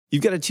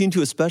You've got to tune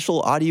to a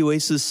special Audio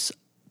Oasis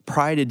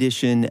Pride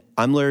edition.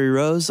 I'm Larry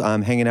Rose.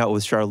 I'm hanging out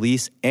with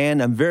Charlize,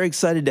 and I'm very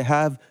excited to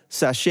have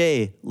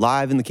Sashay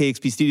live in the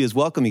KXP studios.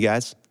 Welcome, you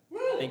guys.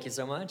 Thank you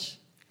so much.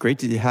 Great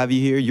to have you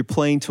here. You're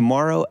playing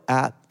tomorrow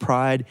at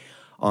Pride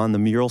on the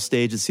mural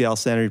stage at Seattle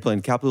Center. You're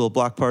playing Capitol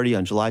Block Party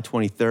on July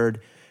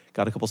 23rd.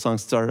 Got a couple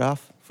songs to start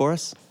off for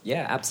us?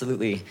 Yeah,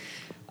 absolutely.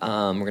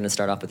 We're going to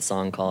start off with a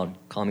song called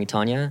Call Me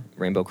Tanya,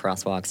 Rainbow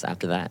Crosswalks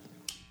after that.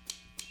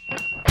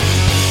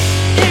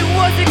 It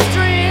was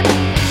extreme.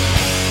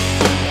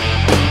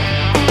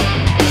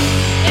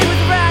 It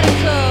was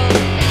radical.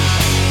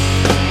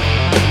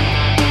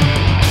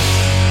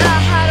 I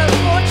had a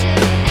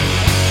fortune.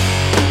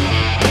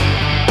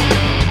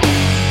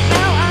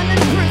 Now I'm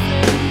in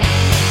prison.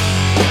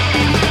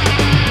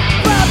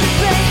 Robbing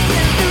banks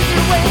and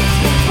losing weight.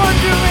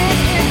 Wondering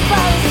if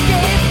I'll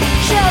escape.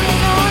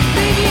 Shouting on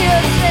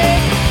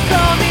videotape.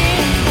 Call me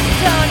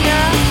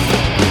Tanya.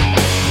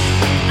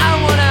 I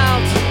want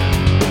out.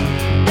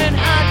 And I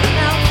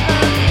denounce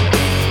her.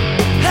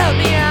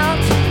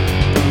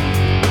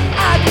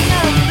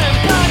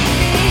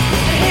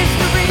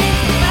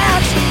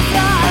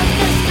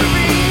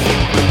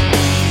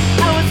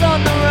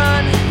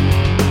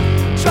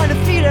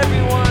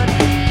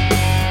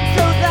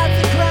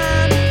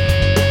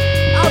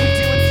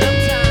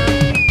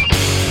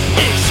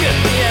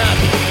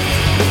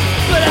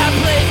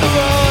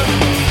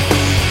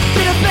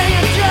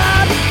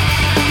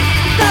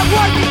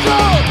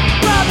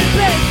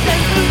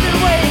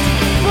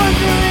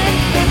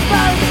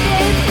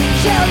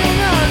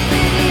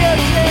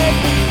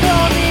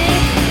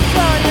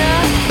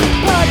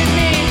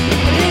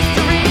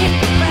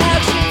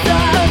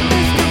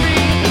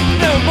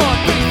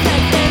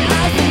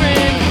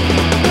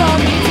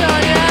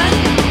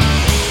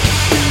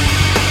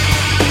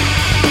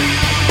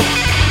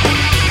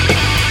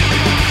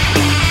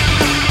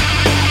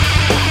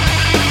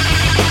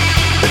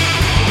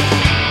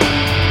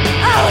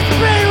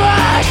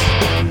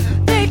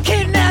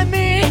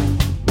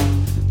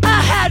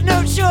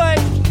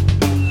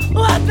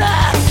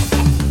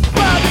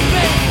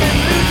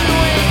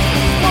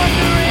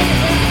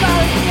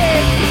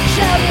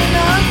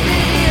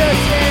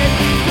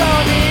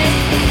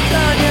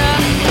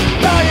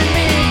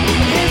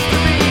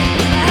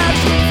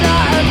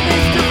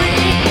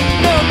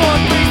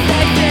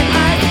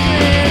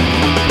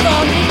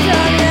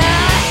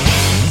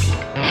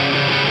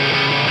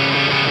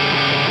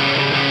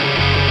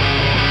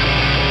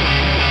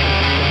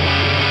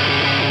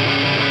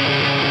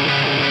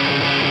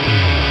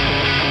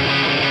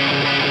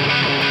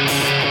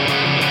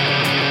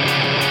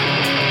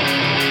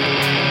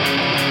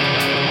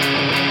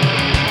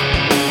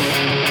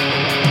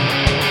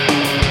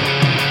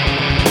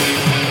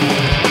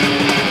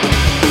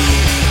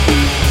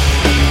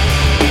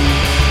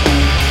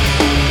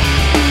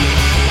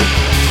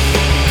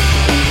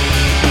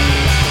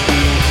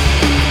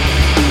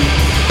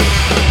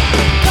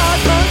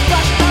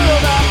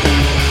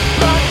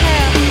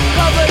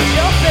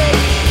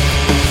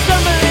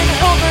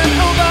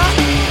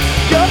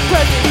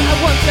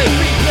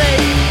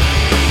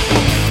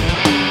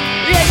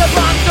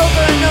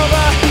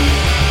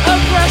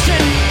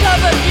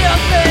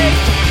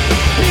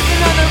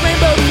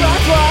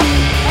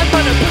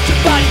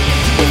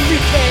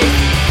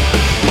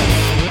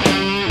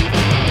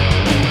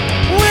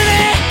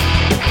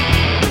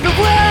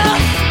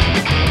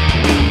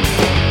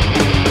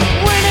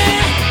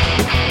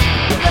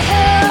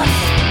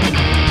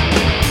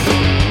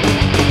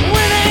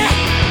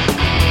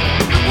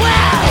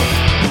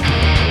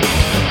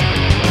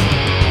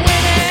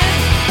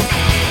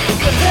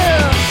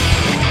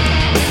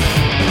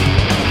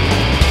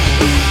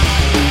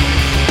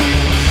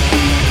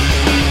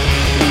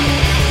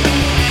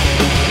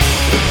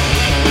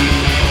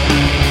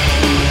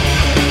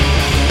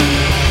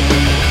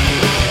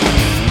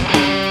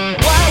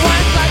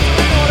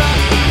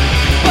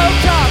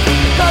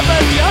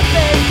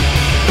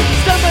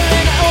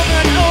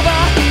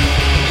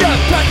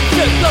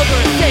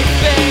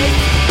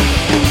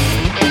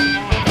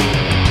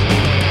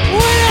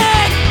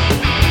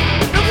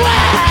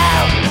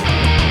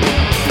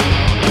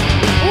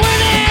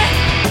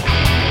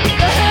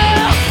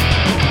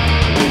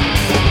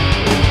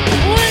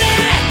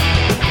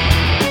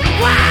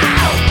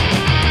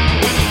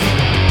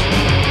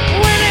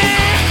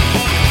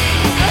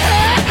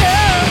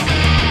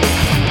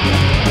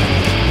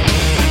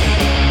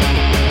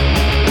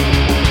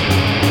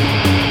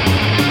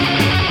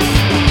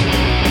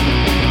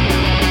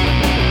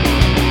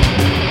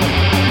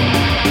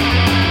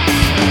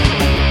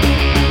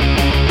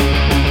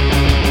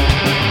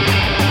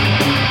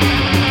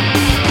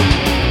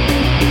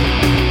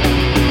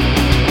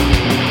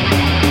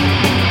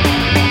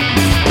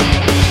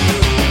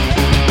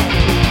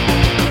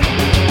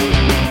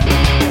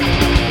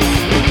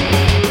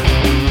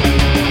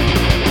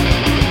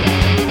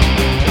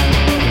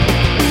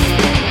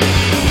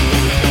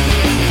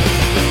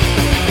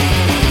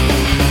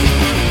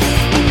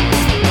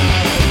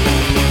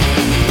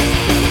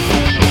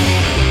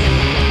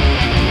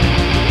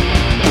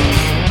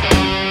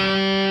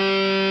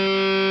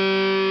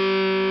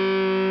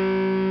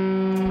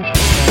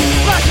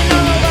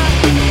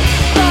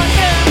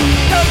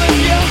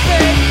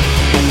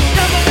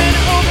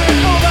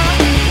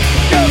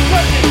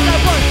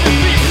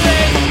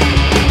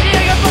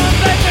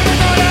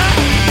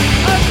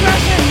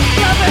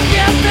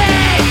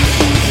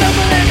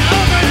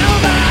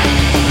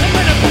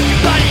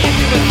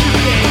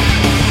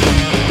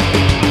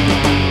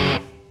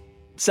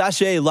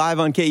 Sashay live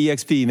on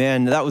KEXP,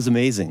 man, that was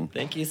amazing.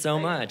 Thank you so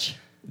much.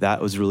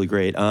 That was really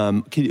great.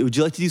 Would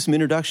you like to do some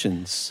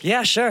introductions?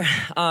 Yeah, sure.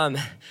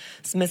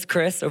 It's Miss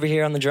Chris over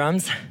here on the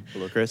drums,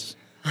 Hello, Chris.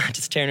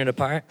 just tearing it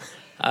apart.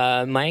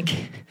 Mike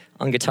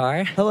on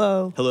guitar.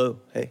 Hello. Hello.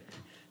 Hey.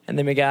 And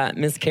then we got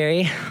Miss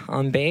Carrie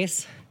on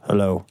bass.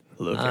 Hello.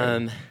 Hello,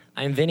 Karen.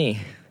 I'm Vinny.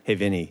 Hey,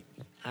 Vinny.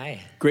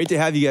 Hi. Great to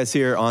have you guys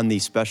here on the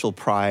special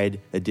Pride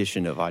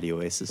edition of Audio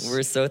Oasis.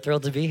 We're so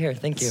thrilled to be here.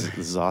 Thank you.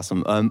 This is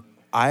awesome.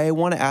 I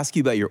want to ask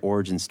you about your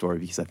origin story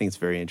because I think it's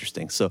very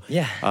interesting. So,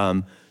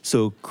 Yeah.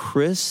 So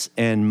Chris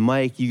and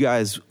Mike, you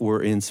guys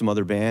were in some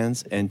other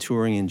bands and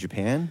touring in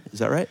Japan. Is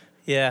that right?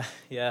 Yeah.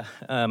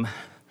 I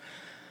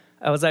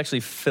was actually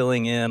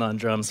filling in on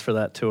drums for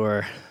that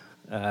tour.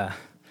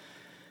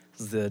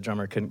 The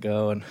drummer couldn't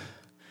go, and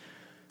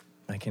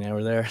Mike and I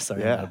were there.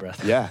 Sorry, I'm out of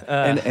breath. Yeah.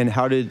 And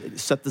how did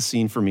set the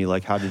scene for me?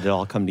 Like, how did it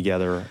all come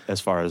together as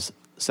far as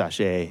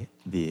Sashay,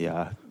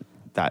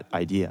 that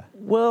idea?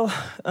 Well,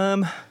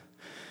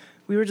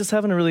 we were just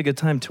having a really good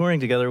time touring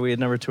together. We had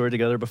never toured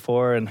together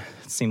before, and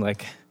it seemed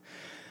like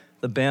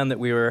the band that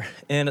we were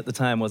in at the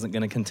time wasn't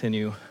going to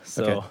continue.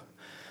 So,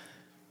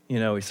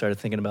 Okay. We started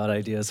thinking about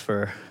ideas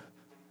for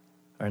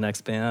our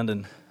next band,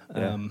 and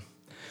there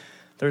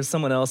was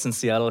someone else in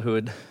Seattle who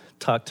had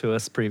talked to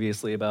us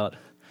previously about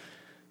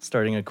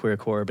starting a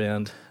queercore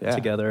band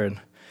together, and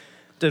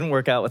didn't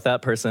work out with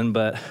that person,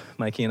 but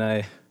Mikey and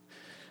I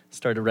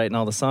started writing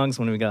all the songs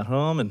when we got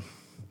home, and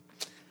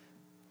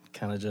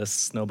kind of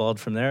just snowballed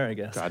from there, I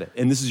guess. Got it.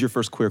 And this is your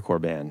first queercore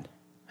band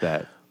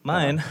that...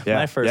 My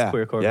first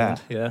queercore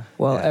band, yeah.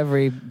 Well,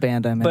 every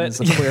band I'm in is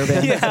a queer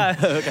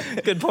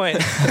band. Good point.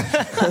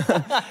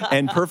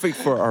 And perfect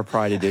for our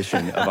Pride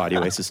edition of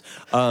Audio Oasis.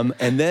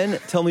 And then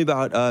tell me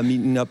about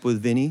meeting up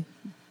with Vinny.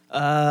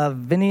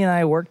 Vinny and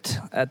I worked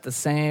at the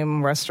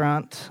same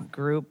restaurant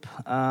group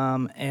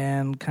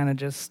and kind of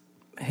just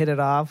hit it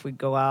off. We'd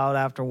go out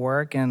after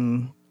work,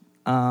 and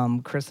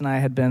Chris and I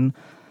had been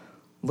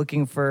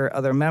looking for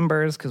other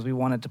members because we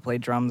wanted to play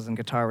drums and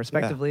guitar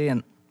respectively,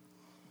 and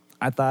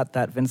I thought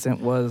that Vincent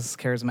was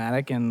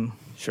charismatic and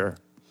Sure.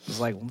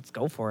 was like, let's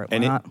go for it. Why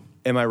And not?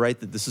 am I right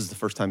that this is the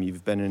first time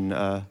you've been in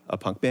a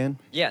punk band?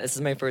 Yeah, this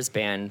is my first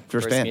band,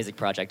 first band. music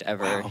project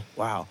ever.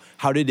 Wow.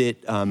 How did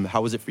it,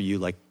 how was it for you,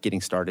 like,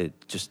 getting started?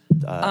 Just,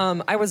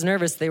 I was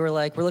nervous. They were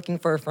like, we're looking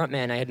for a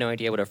frontman. I had no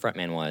idea what a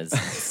frontman was.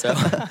 So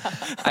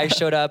I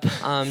showed up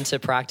to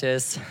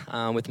practice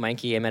with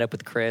Mikey. I met up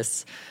with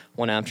Chris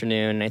one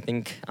afternoon. I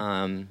think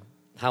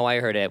how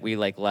I heard it, we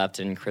left,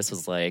 and Chris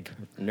was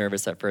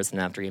nervous at first, and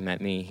after he met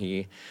me,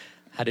 he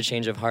had a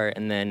change of heart,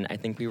 and then I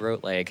think we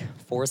wrote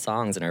 4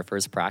 songs in our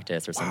first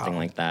practice or something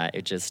like that.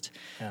 It just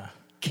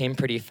came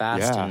pretty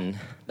fast, and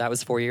that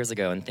was 4 years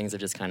ago, and things have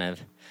just kind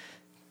of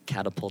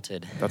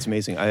catapulted. That's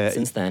amazing.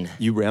 Since then.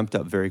 You ramped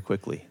up very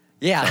quickly.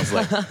 Yeah.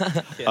 Sounds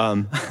like.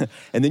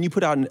 And then you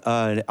put out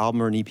an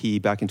album or an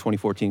EP back in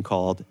 2014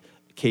 called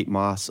Kate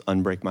Moss,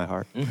 Unbreak My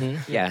Heart,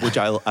 Yeah. which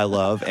I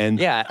love. And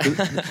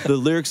the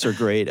lyrics are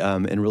great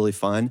and really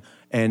fun.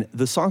 And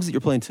the songs that you're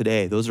playing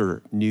today, those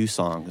are new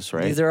songs,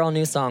 right? These are all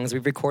new songs. We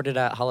recorded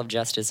at Hall of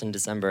Justice in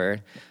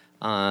December.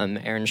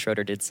 Aaron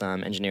Schroeder did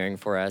some engineering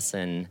for us,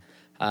 and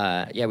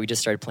we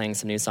just started playing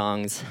some new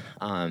songs.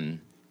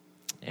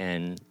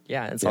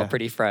 It's all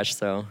pretty fresh.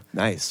 So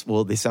Nice.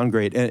 Well, they sound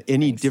great.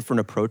 Any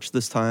different approach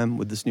this time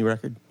with this new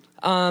record?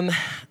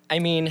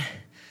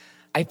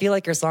 I feel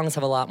like our songs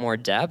have a lot more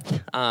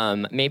depth.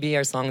 Maybe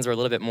our songs were a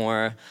little bit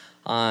more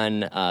on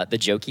the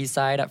jokey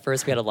side at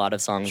first. We had a lot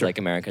of songs like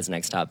America's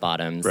Next Top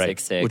Bottom, Right.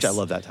 6'6", Which I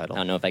love that title. I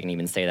don't know if I can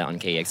even say that on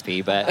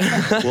KEXP, but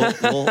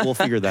We'll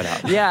figure that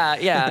out.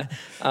 yeah.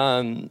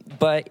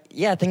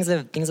 Things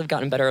have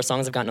gotten better. Our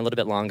songs have gotten a little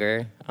bit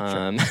longer,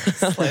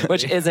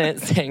 which isn't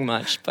saying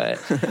much, but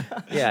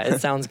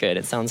it sounds good.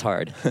 It sounds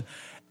hard.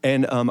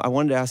 And I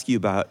wanted to ask you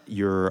about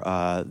your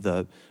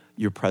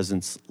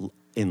presence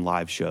in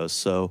live shows.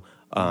 So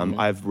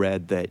I've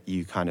read that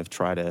you kind of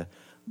try to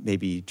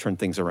maybe turn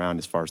things around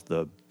as far as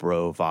the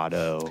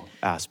bravado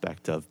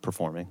aspect of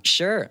performing.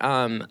 Sure.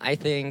 I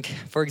think,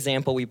 for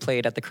example, we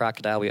played at the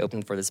Crocodile. We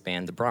opened for this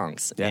band, The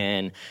Bronx. Yeah.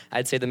 And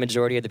I'd say the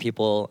majority of the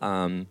people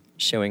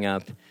showing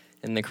up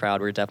in the crowd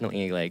were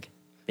definitely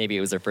maybe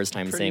it was their first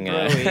time seeing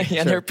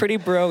it. They're pretty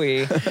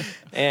bro-y.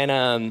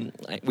 And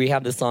we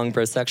have the song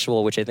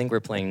Brosexual, which I think we're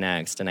playing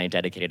next, and I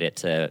dedicated it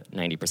to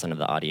 90% of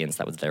the audience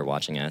that was there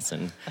watching us.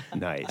 And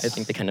Nice. I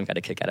think they kind of got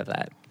a kick out of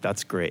that.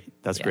 That's great.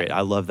 That's great.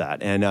 I love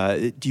that.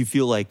 And do you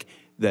feel like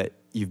that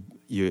you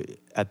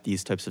at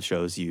these types of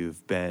shows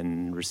you've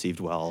been received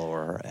well,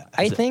 or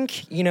I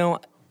think,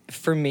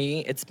 for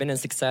me, it's been a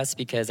success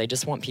because I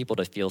just want people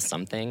to feel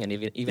something, and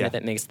even if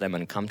it makes them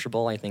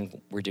uncomfortable, I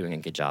think we're doing a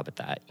good job at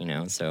that,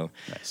 So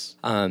Nice.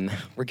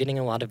 We're getting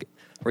a lot of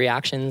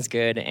reactions,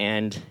 good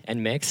and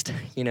mixed,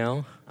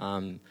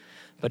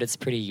 but it's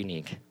pretty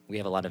unique. We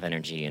have a lot of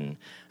energy, and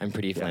I'm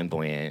pretty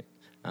flamboyant.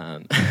 I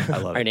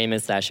love Our it. name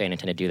is Sashay, and I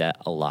tend to do that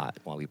a lot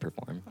while we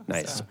perform.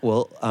 Nice. So.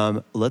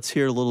 Well, let's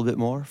hear a little bit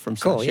more from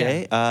Cool,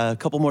 Sashay. A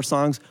couple more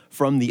songs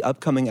from the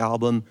upcoming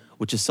album,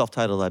 which is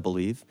self-titled, I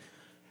believe.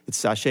 It's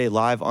Sachet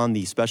live on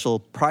the special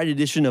Pride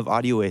edition of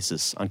Audio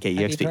Oasis on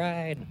KEXP. Happy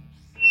Pride.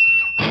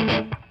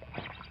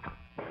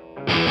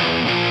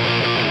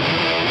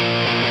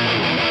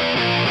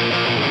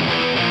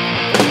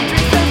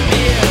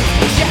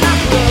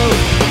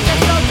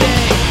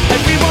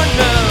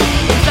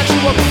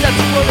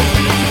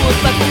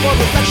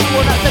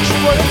 Sexual, not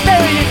sexual, it's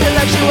very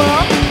intellectual.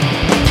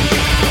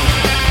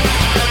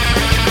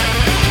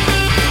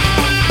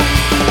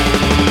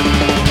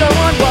 Go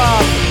on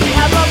walk, we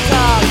have long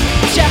talk,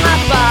 we share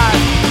high five,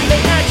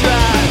 late night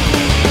drive.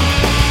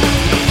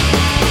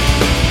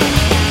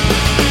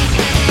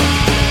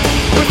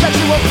 We're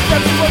sexual,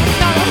 it's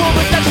not a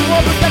homosexual,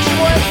 we're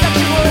sexual,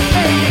 it's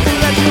very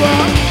intellectual.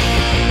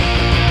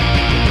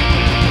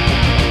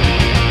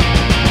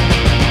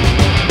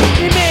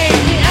 You made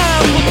me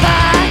apple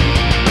pie.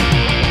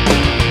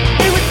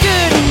 It was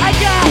good, I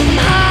got him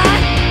high.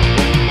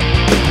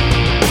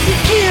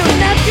 You're cute,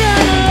 not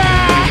gonna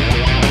lie,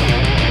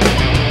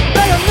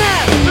 but I'll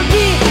never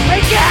be a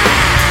guy.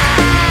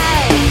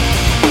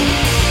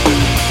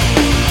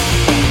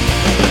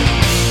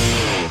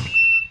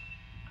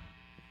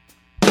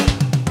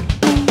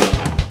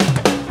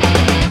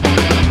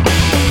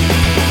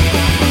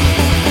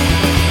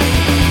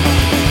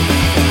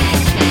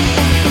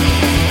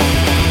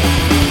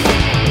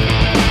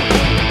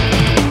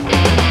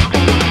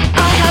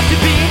 I have to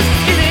be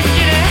skinny,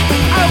 skinny.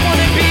 I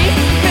wanna be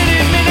mini,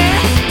 mini.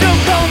 Don't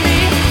call me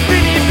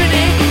Vinny,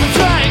 Vinny. I'm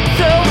trying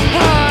so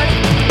hard.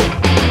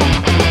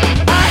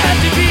 I have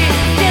to be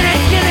skinny,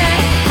 skinny.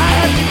 I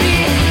have to be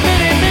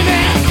mini,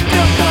 mini.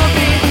 Don't call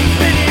me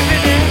Vinny,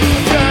 Vinny.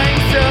 I'm trying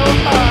so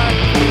hard.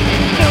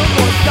 No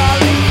more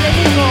solids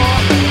anymore.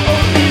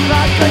 Only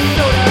vodka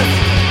sodas.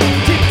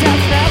 Tic Tac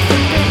snaps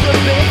and finger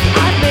bits.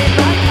 I made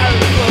my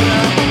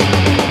California.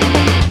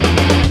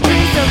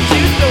 Bring some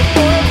juice, go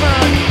for a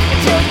run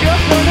until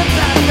you're gonna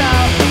pass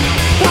out.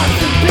 Pop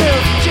some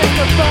pills, check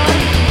the fun.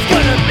 It's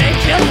gonna make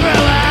you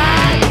throw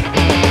out.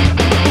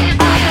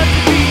 I have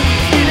to be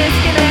skinny,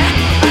 skinny.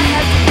 I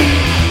have to be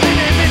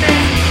mini, mini.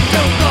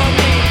 Don't call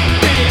me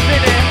Vinny,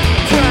 Vinny.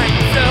 Trying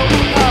so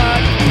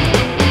hard.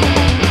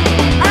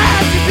 I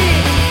have to be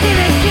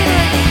skinny,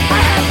 skinny. I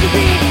have to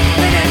be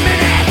mini,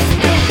 mini.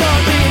 Don't call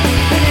me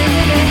Vinny,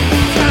 Vinny.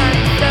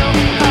 Trying so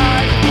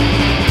hard.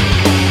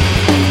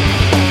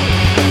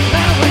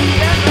 Now when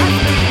you're not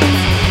looking,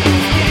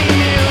 skinny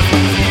meals,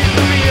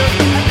 super real.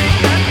 I think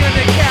I'm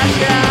gonna cash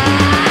out.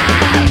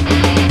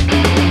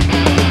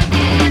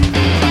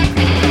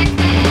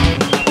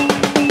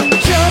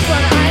 Show up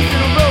on ice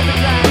in a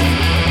roving line.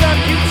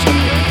 Love you,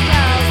 children,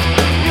 cows.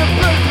 Your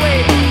birth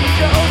weight is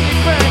your only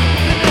friend.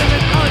 You're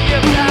living on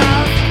your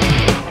pals.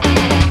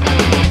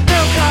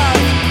 No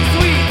cars,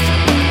 sweets,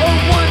 or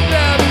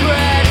Wonder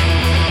Bread.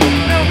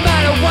 No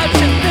matter what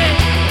you think,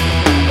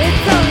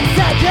 it's all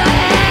inside your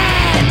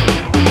head.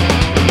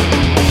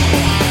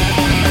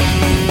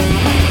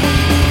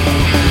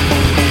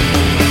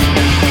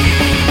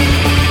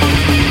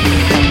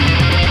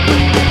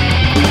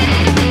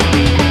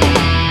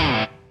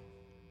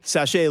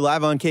 Sachet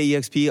live on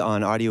KEXP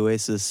on Audio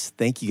Oasis.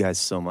 Thank you guys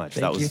so much.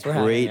 Thank that was you for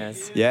great. having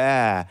us.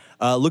 Yeah.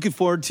 Looking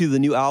forward to the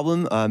new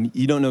album.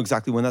 You don't know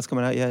exactly when that's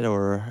coming out yet,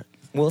 or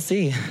We'll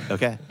see.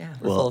 okay? Yeah,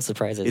 we're full of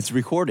surprises. It's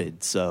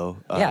recorded, so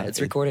Yeah,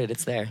 it's recorded.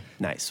 It's there.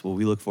 Nice. Well,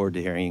 we look forward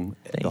to hearing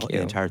Thank the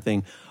you. entire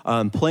thing.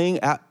 Playing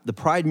at the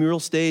Pride Mural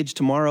Stage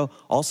tomorrow.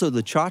 Also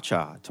the Cha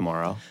Cha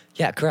tomorrow.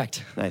 Yeah,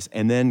 correct. Nice.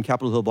 And then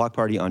Capitol Hill Block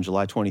Party on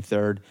July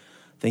 23rd.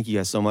 Thank you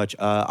guys so much.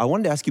 I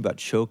wanted to ask you about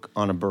Choke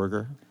on a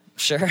Burger.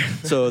 Sure.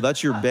 So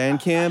that's your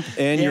Bandcamp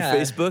and your Yeah.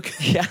 Facebook.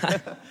 Yeah.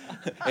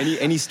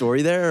 Any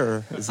story there,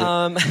 or is it?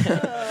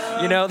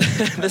 You know,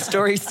 the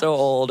story's so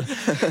old.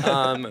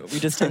 We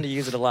just tend to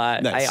use it a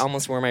lot. Nice. I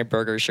almost wore my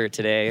burger shirt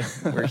today.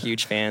 We're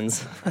huge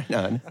fans.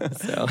 None.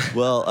 So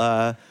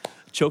Well,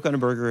 choke on a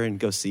burger and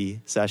go see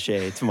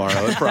Sachet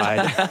tomorrow at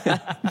Pride.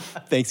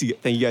 Thank you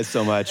guys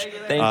so much.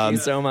 Thank you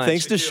so much.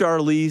 Thanks to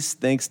Charlize.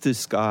 Thanks to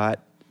Scott,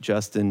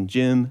 Justin,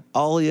 Jim,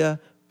 Alia,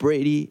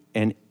 Brady,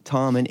 and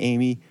Tom and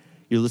Amy.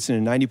 You're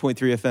listening to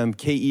 90.3 FM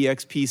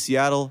KEXP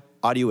Seattle,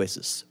 Audio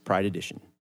Oasis, Pride Edition.